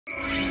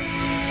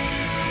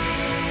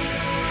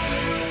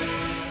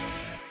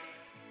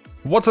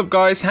What's up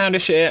guys,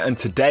 xHOUNDISHx here, and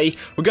today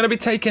we're going to be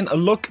taking a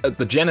look at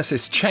the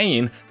Genesis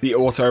Chain, the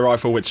auto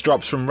rifle which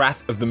drops from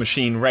Wrath of the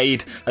Machine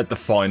raid at the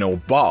final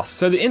boss.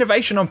 So the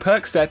innovation on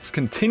perk sets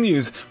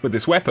continues with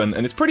this weapon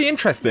and it's pretty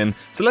interesting,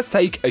 so let's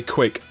take a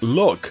quick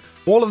look.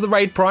 All of the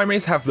raid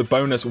primaries have the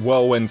bonus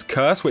Whirlwind's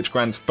Curse, which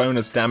grants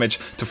bonus damage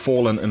to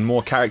Fallen and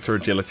more character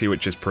agility,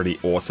 which is pretty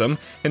awesome.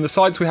 In the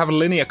sides we have a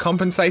Linear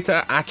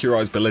Compensator,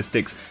 Accurized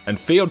Ballistics, and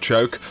Field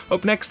Choke.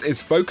 Up next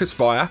is Focus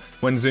Fire.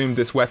 When zoomed,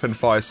 this weapon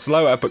fires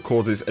slower but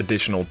causes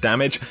additional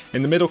damage.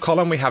 In the middle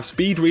column we have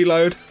Speed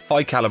Reload,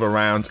 High Caliber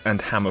Rounds,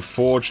 and Hammer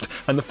Forged.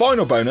 And the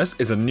final bonus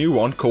is a new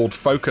one called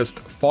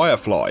Focused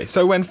Firefly.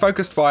 So when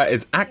Focused Fire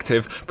is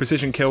active,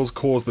 precision kills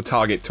cause the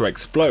target to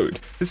explode.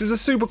 This is a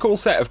super cool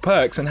set of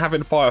perks, and having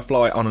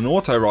Firefly on an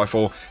auto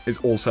rifle is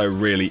also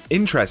really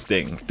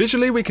interesting.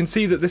 Visually we can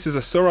see that this is a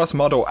Suros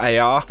model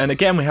AR, and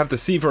again we have the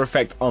Seaver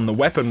effect on the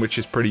weapon, which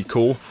is pretty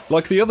cool.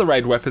 Like the other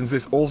raid weapons,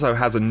 this also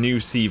has a new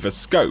Seaver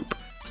scope.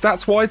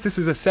 Stats wise, this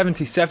is a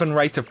 77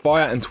 rate of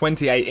fire and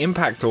 28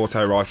 impact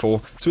auto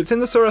rifle, so it's in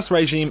the Suros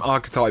regime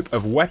archetype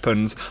of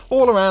weapons.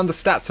 All around the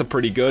stats are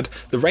pretty good,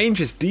 the range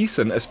is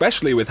decent,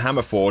 especially with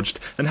Hammer Forged,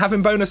 and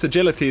having bonus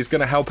agility is going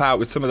to help out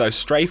with some of those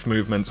strafe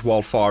movements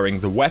while firing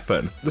the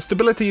weapon. The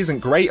stability isn't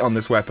great on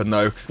this weapon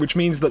though, which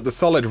means that the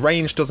solid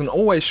range doesn't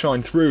always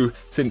shine through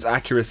since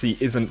accuracy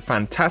isn't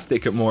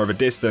fantastic at more of a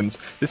distance.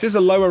 This is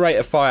a lower rate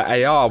of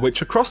fire AR,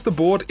 which across the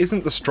board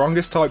isn't the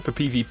strongest type for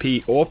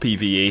PvP or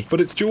PvE, but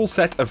its dual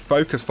set of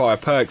focus fire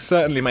perks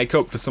certainly make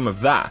up for some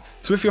of that.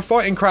 So if you're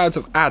fighting crowds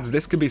of ads,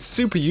 this could be a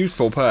super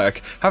useful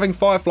perk. Having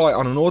Firefly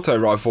on an auto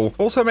rifle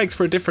also makes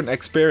for a different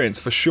experience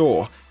for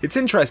sure. It's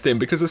interesting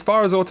because as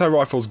far as auto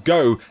rifles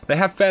go, they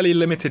have fairly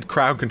limited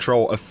crowd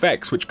control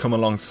effects which come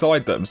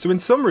alongside them, so in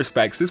some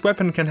respects this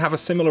weapon can have a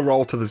similar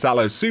role to the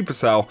Xalos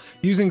Supercell.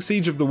 Using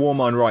Siege of the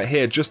Warmind right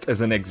here just as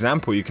an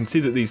example, you can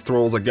see that these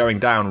thralls are going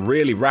down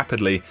really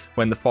rapidly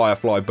when the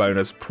Firefly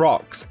bonus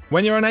procs.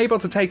 When you're unable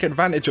to take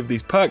advantage of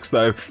these perks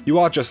though, you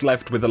are just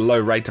left with a low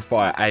rate of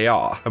fire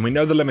AR, and we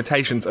know the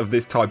limitations of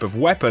this type of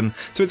weapon,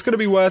 so it's going to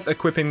be worth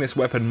equipping this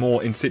weapon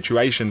more in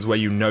situations where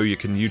you know you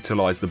can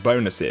utilize the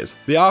bonuses.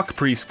 The Arc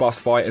Priest boss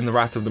fight in the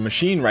Wrath of the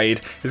Machine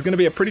raid is going to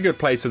be a pretty good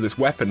place for this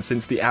weapon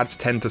since the ads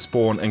tend to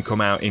spawn and come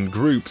out in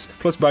groups,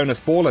 plus bonus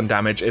fallen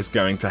damage is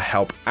going to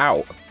help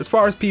out. As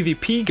far as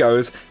PvP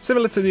goes,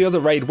 similar to the other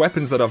raid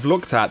weapons that I've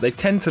looked at, they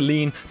tend to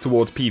lean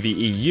towards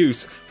PvE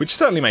use, which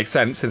certainly makes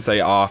sense since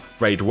they are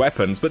raid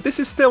weapons, but this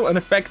is still an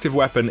effective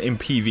weapon in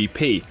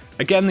PvP.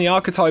 Again, the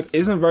archetype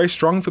isn't very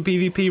strong for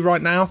PvP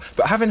right now,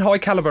 but having high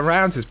caliber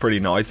rounds is pretty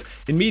nice.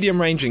 In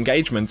medium range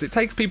engagements, it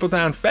takes people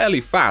down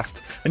fairly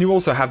fast, and you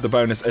also have the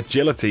bonus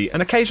agility,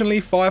 and occasionally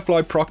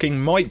Firefly proccing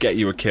might get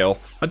you a kill.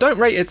 I don't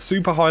rate it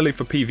super highly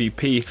for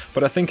PvP,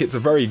 but I think it's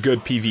a very good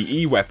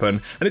PvE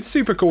weapon, and it's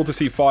super cool to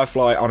see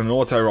Firefly on an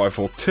auto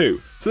rifle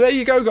too. So there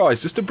you go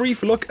guys, just a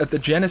brief look at the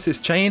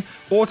Genesis Chain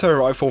auto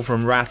rifle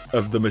from Wrath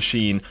of the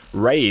Machine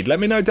raid. Let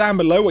me know down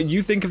below what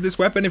you think of this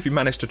weapon, if you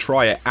managed to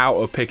try it out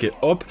or pick it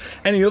up.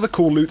 Any other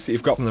cool loots that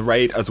you've got from the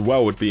raid as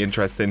well would be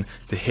interesting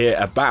to hear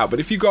about. But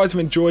if you guys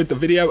have enjoyed the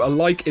video, a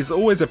like is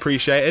always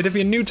appreciated. If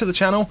you're new to the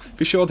channel,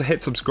 be sure to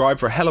hit subscribe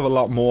for a hell of a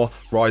lot more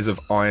Rise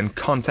of Iron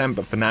content.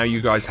 But for now, you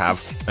guys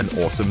have an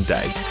awesome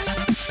day.